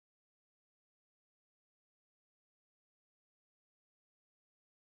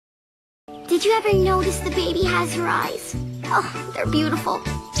Did you ever notice the baby has her eyes? Oh, they're beautiful.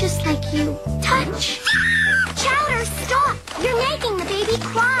 Just like you. Touch! Chowder, stop! You're making the baby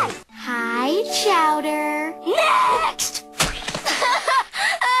cry. Hi, Chowder. Next!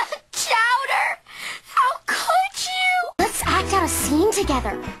 Chowder! How could you? Let's act out a scene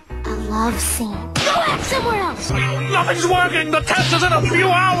together. A love scene. Go act somewhere else. Nothing's working. The test is in a few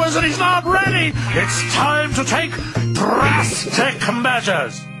hours and he's not ready. It's time to take drastic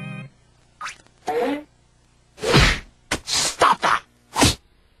measures. Stop that!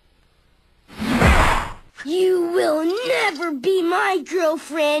 You will never be my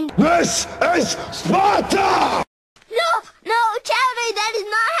girlfriend. This is Sparta! No, Chowder, that is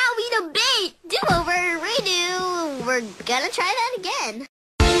not how we debate. Do over, redo. We're gonna try that again.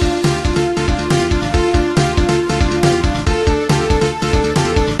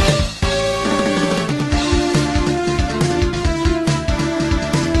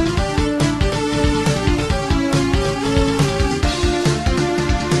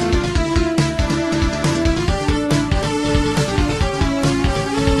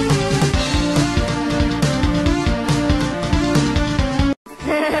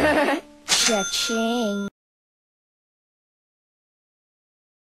 Cha-ching.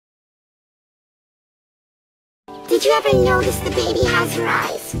 Did you ever notice the baby has her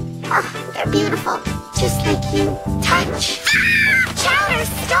eyes? Oh, they're beautiful. Just like you. Touch! Chowder,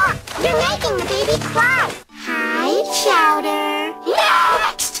 stop! You're making the baby cry. Hi, Chowder.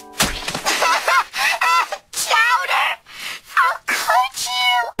 Next! Chowder! How could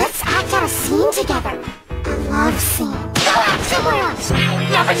you? Let's act out a scene together. A love scene. Go act somewhere else.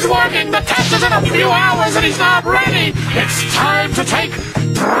 Nothing's working. The test is in a few hours and he's not ready. It's time to take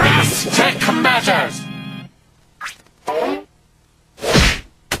drastic measures.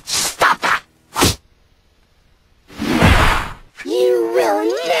 Stop that! You will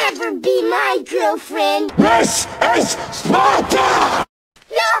never be my girlfriend. This is Sparta!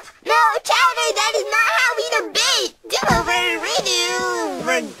 No, Chowder, that is not how we debate. Do over, redo.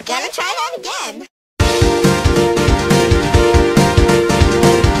 We're gonna try that again.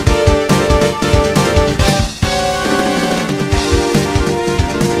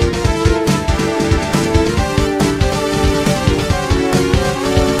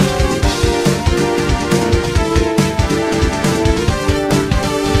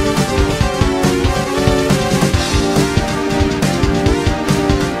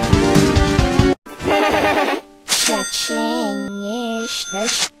 Cha-ching-ish.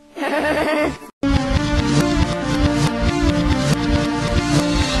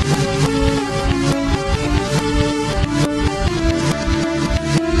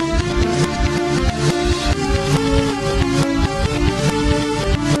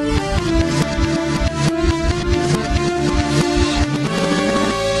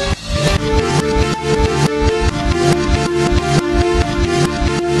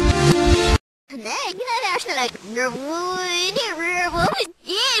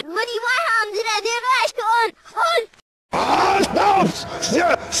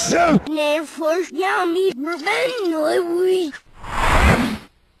 Nej, först jag mitt vän och vi.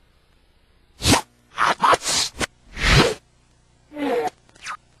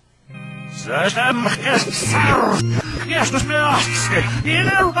 Zresztą jeszcze śmiesznie.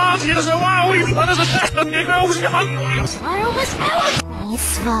 Ile razy jest załały, ale ze zresztą nie grał z nią. Nie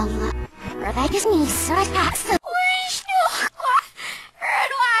swalla. Rebecca jest mi sarkasty.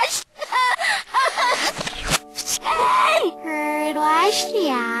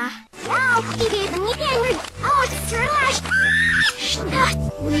 Ja. Ja, die geben niet meer. Oh, het is relaxed.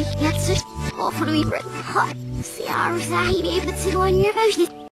 Oei, net zo. Oh, voor de wieper. Zie je, Rosa, hier even het zin aan je vuist.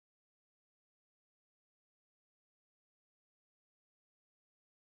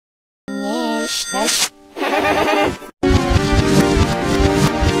 Yes,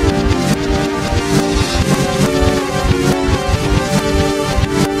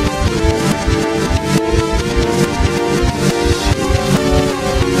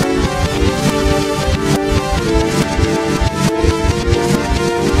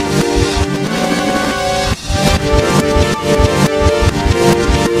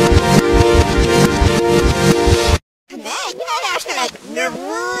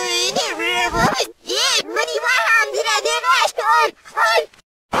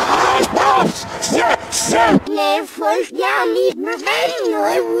 Nee, volgens jou niet meer weten,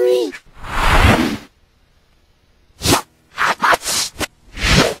 hoor.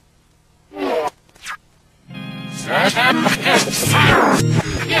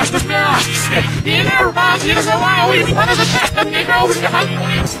 Jeszcze śmiesznie. Ile razy jest załały, ale ze zresztą nie grał z nią.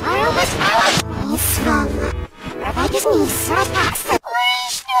 Nie swalla. Rebecca jest mi sarkasty.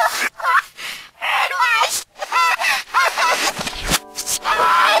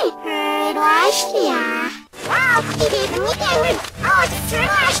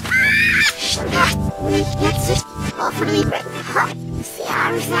 Jetzt ist hoffentlich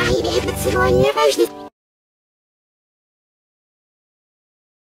sehr zahide bezirwanie ważne.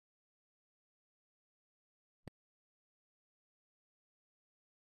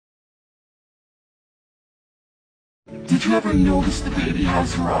 Did you ever notice the baby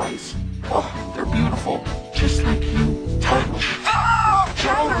has her eyes? Oh, they're beautiful, just like you. Touch.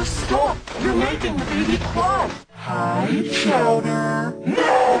 Chowder, stop! You're making the baby cry. Hi, Chowder.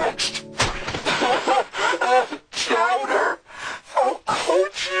 Next! Chowder! How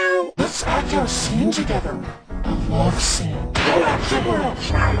could you? Let's act out a scene together. A love scene. Go out somewhere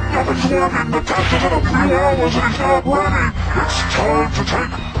else. Nothing's working. The test is in a few hours and he's not ready. It's time to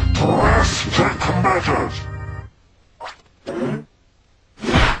take drastic measures.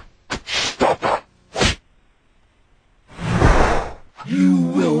 Stop that! You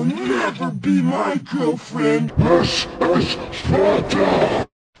will never be my girlfriend. This is Sparta!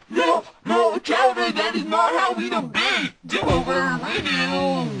 No, Chowder, that is not how we do be. Do over,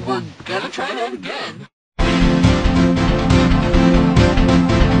 redo. We're gonna try that again.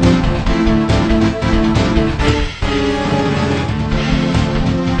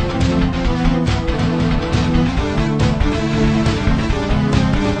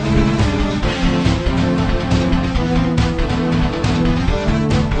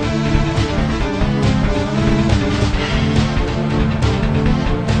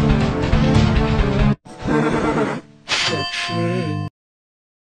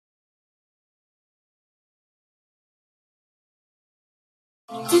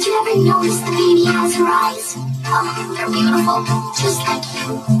 Did you ever notice the baby has her eyes? Oh, they're beautiful, just like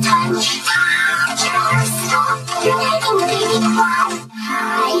you. Touch. Chowder, stop! You're making the baby cry.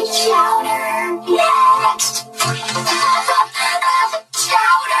 Hi, Chowder. Next!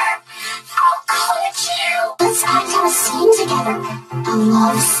 Chowder! How could you? Let's act out a scene together. A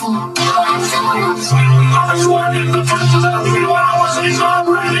love scene. Go act someone else. Nothing's working. The test is in a few hours and he's not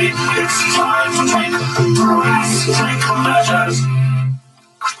ready. It's time to take drastic measures.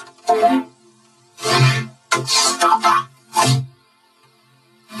 Stop that!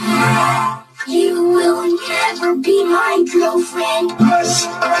 You will never be my girlfriend. This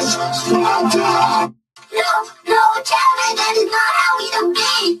is Sparta! No, Chowder, that is not how we do be.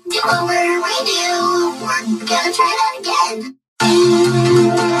 Do over, redo. We're gonna try that again.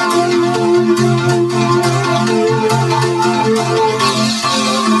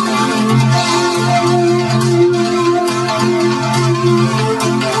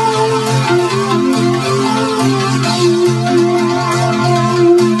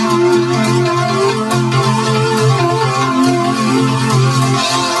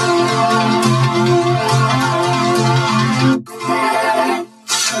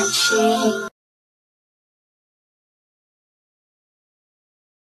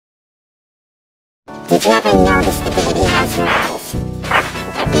 Did you ever notice the baby has her eyes?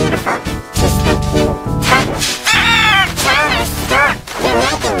 They're beautiful, just like you. Touch. Chowder, stop! You're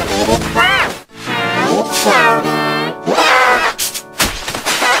making the baby cry. Hi, Chowder.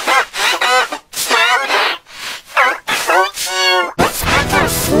 Next! Chowder! How could you? Let's act out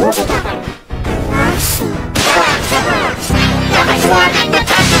a scene together. A love scene. Go act somewhere else. Nothing's working. The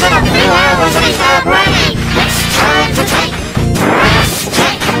test is in a few hours and he's not ready. It's time to take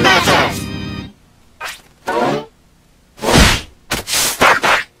drastic measures.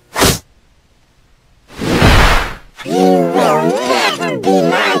 You will never be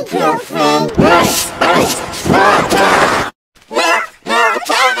my girlfriend. This is Sparta! No,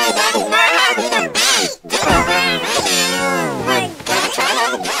 Chowder, that is not how we do be. Do over, redo. We're gonna try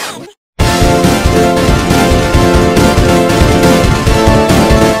that again.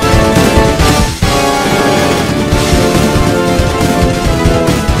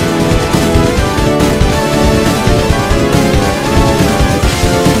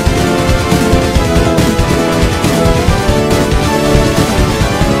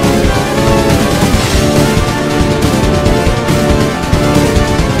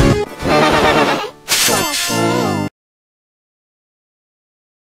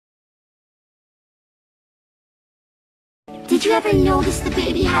 Did you ever notice the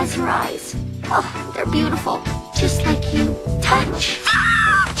baby has her eyes? Oh, they're beautiful, just like you. Touch.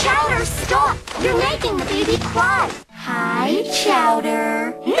 Chowder, stop! You're making the baby cry. Hi,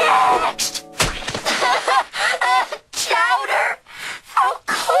 Chowder. Next! Chowder! How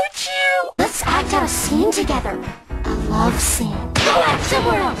could you? Let's act out a scene together. A love scene. Go act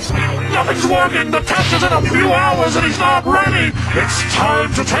somewhere else. Nothing's working. The test is in a few hours and he's not ready. It's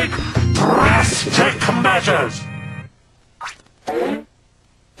time to take drastic measures.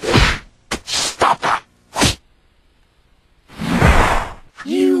 Stop that!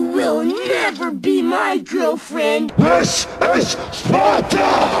 You will will never be my girlfriend. This is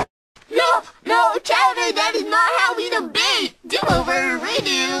Sparta! No, Chowder, that is not how we debate. Do-over,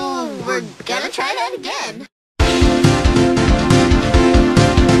 redo. We're gonna try that again.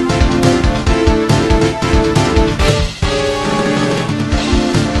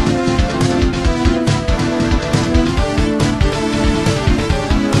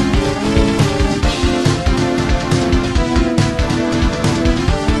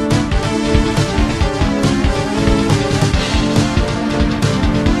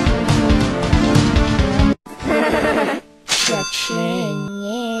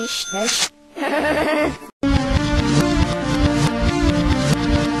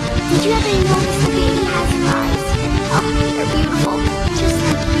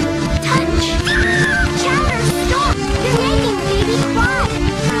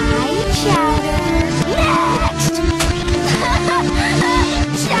 Did you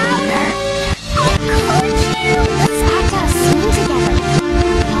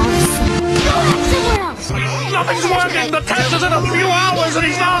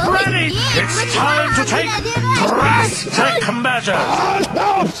notice the baby has eyes? Oh, they're beautiful. Just like you.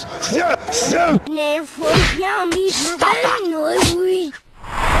 Touch! Chowder, stop! You're making the baby cry! Hi,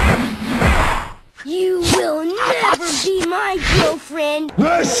 Chowder. Next! Chowder!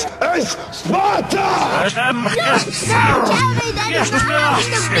 I'll coach you! Let's act out a scene together. Love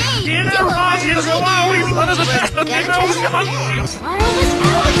scene. Go back somewhere else. Nothing's working! The test is in a few hours and he's not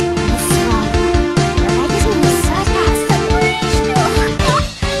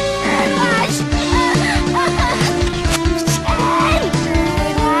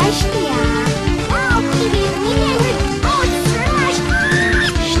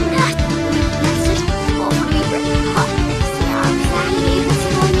It's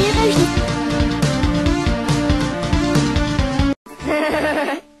time to take drastic measures!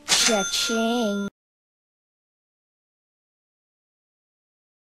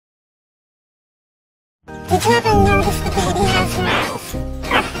 You will never be my girlfriend. This is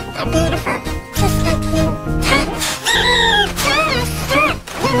Sparta!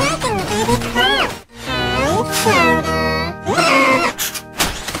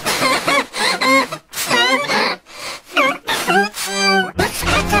 Cha-ching.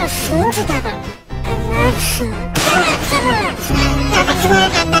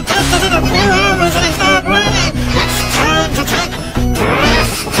 Did you ever notice the baby has eyes? They're beautiful, just like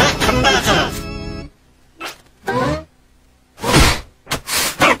you. Touch! Chowder, stop! You're making the baby cry! Hi,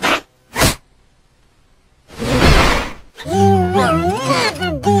 Chowder. Next! Chowder!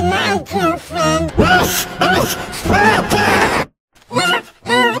 Let's act out a scene together. A love scene.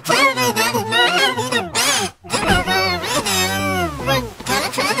 Nothing's working, the test is in a few hours and it's not ready. It's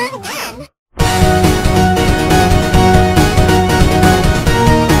time to take drastic measures.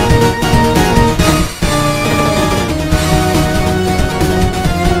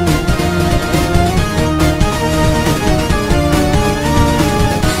 You will never be my girlfriend. This is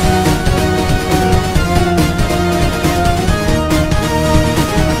Sparta! No, Chowder, that is not how we debate. Do-over,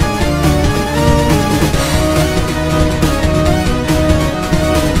 redo. We're gonna try that again.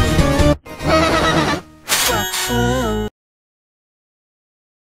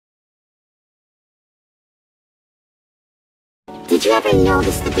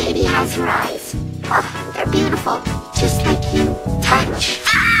 Did you ever notice the baby has eyes? Oh, they're beautiful,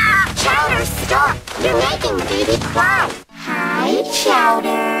 just like you. Touch! Chowder, stop! You're making the baby cry!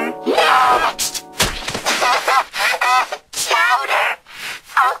 Hi, Chowder. Next! Chowder!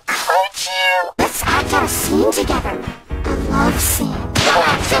 I'll coach you! Let's act out a scene together. A love scene. Go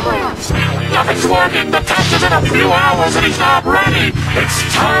back somewhere else. Nothing's working! The test is in a few hours and he's not ready! It's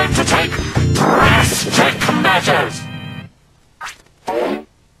time to take drastic measures!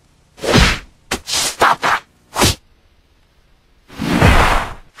 Stop that!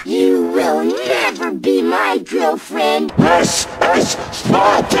 You will never be my girlfriend. This is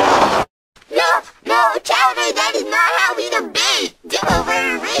Sparta! No, Chowder, that is not how we debate.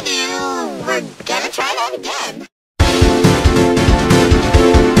 Do-over, redo. We're gonna try that again.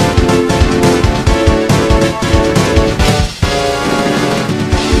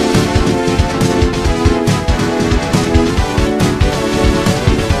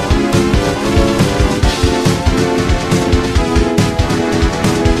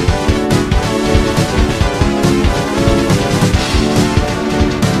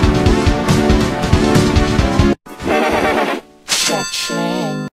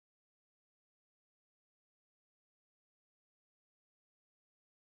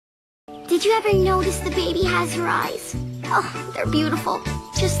 Did you ever notice the baby has her eyes? Oh, they're beautiful,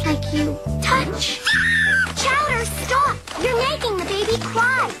 just like you. Touch! Chowder, stop! You're making the baby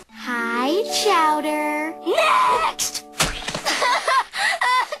cry! Chowder. Next!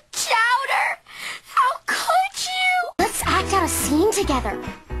 Chowder! How could you? Let's act out a scene together.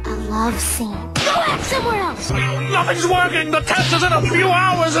 A love scene. Go act somewhere else. Nothing's working. The test is in a few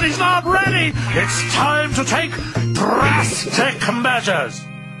hours and he's not ready. It's time to take drastic measures.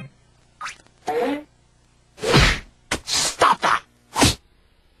 Stop that!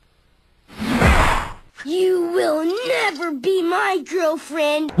 You will never be my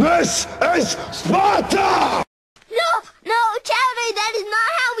girlfriend. This is Sparta! No, Chowder, that is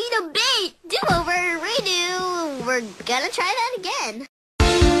not how we debate. Do-over, redo. We're gonna try that again.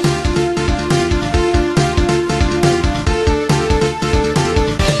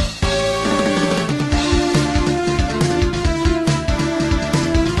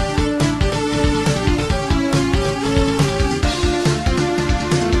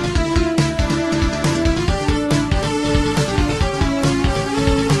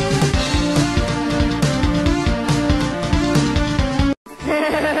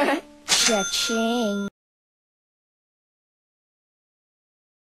 Cha-ching.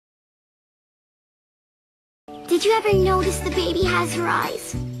 Did you ever notice the baby has her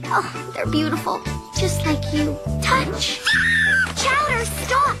eyes? Oh, they're beautiful. Just like you. Touch! Chowder,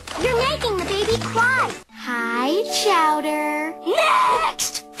 stop! You're making the baby cry. Hi, Chowder.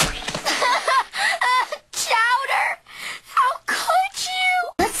 Next! Chowder! How could you?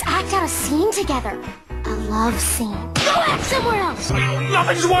 Let's act out a scene together. A love scene. Go act somewhere else.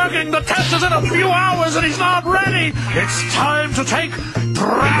 Nothing's working. The test is in a few hours and he's not ready. It's time to take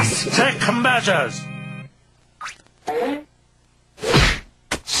drastic measures.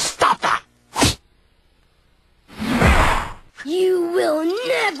 Stop that! You will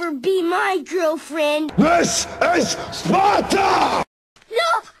never be my girlfriend. This is Sparta!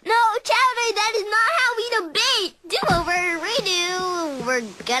 No, Chowder, that is not how we debate. Do-over, redo. We're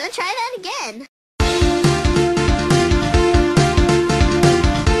gonna try that again.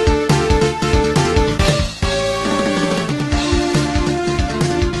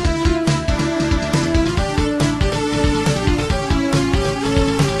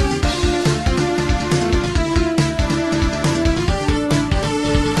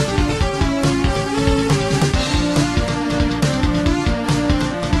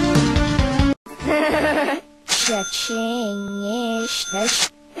 Cha-ching-ish.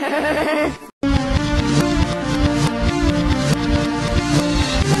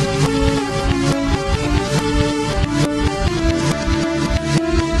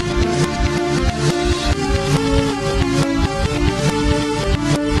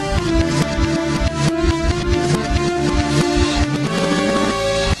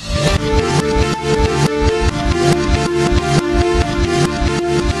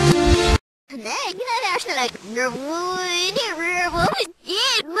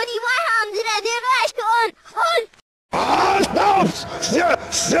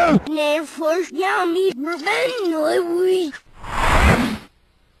 Nerfors yummy we.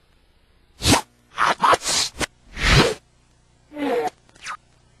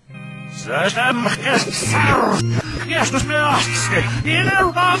 Zresztą jeszcze śmiesznie.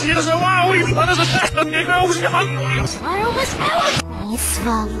 Ile razy załały, ale zresztą nie grozi. Swallow was out. Me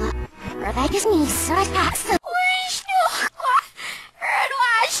swallow. That is me, so I pass the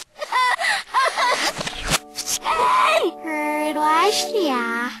Herd wash,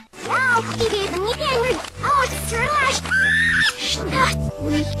 yeah. Wow, he gave me the oh, it's trash.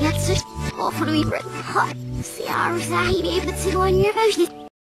 We get such awful to eat. See, I was he gave the two on your house.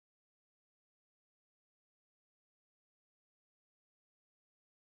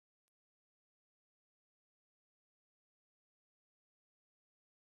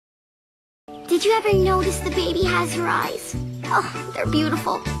 Did you ever notice the baby has her eyes? Oh, they're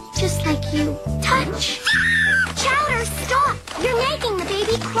beautiful. Just like you. Touch! Chowder, stop! You're making the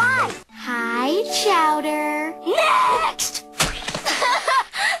baby cry. Hi, Chowder. Next!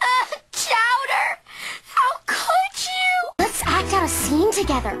 Chowder! How could you? Let's act out a scene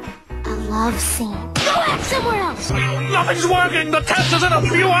together. A love scene. Go act somewhere else. Nothing's working. The test is in a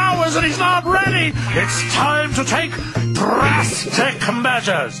few hours and he's not ready. It's time to take drastic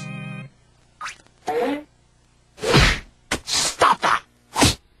measures. Stop that!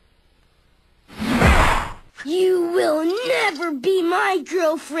 You will never be my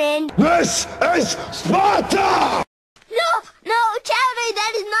girlfriend. This is Sparta! No, Chowder,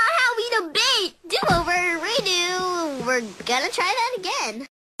 that is not how we debate. Do-over, redo. We're gonna try that again.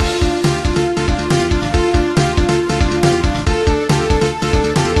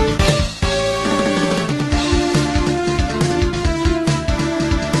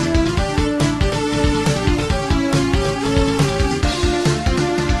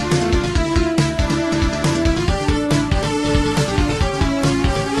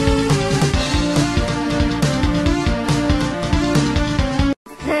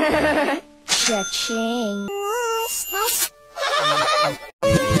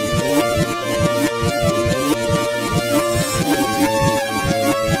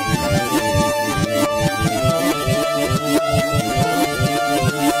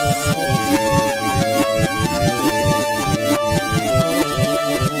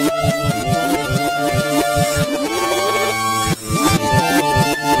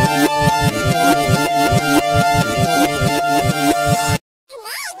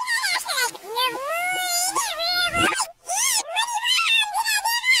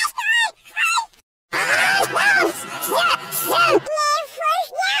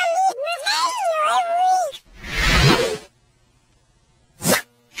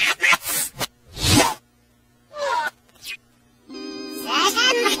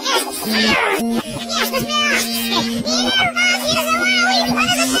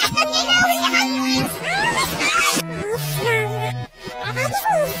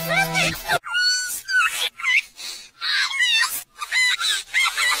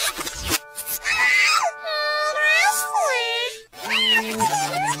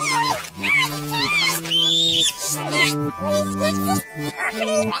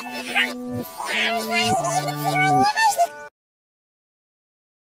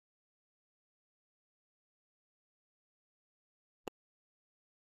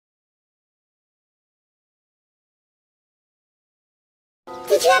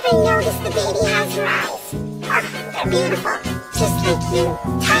 Did you ever notice the baby has her eyes? Oh, they're beautiful, just like you.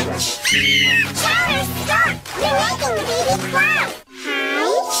 Touch! Chowder, stop! You're making the baby cry!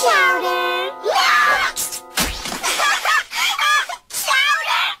 Hi, Chowder! Next!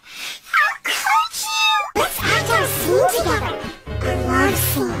 Chowder! How could you? Let's act our scene together. A love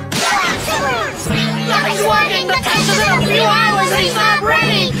scene. Nothing's working, the test is in a few hours, he's not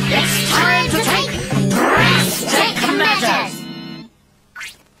ready! It's time to take drastic measures!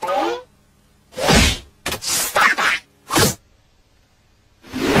 Stop it!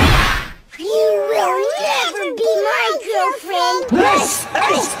 You will never be my girlfriend! This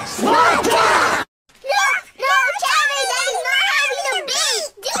is Sparta! No, Chowder, that is not how we do be!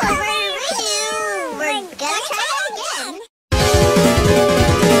 Do over you! We're gonna try it again!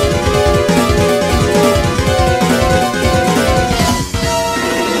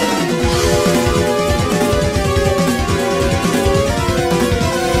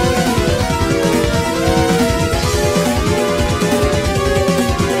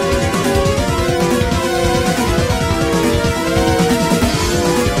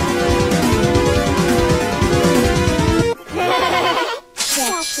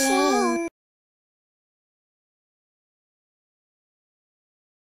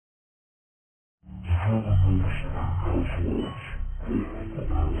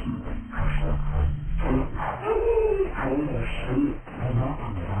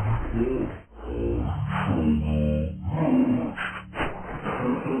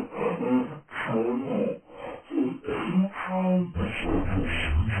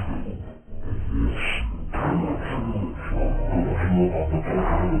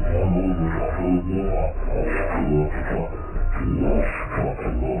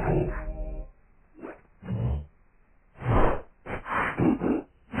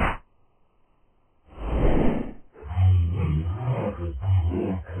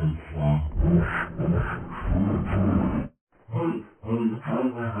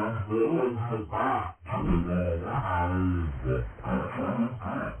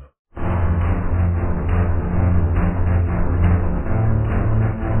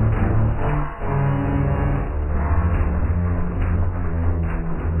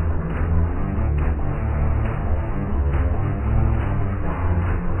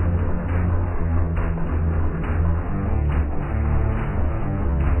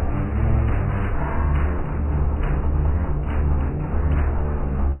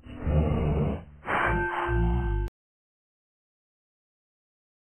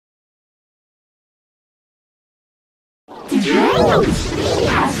 Did you ever notice the baby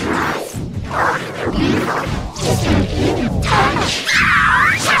has her eyes? Oh, they're beautiful, just like you. Touch!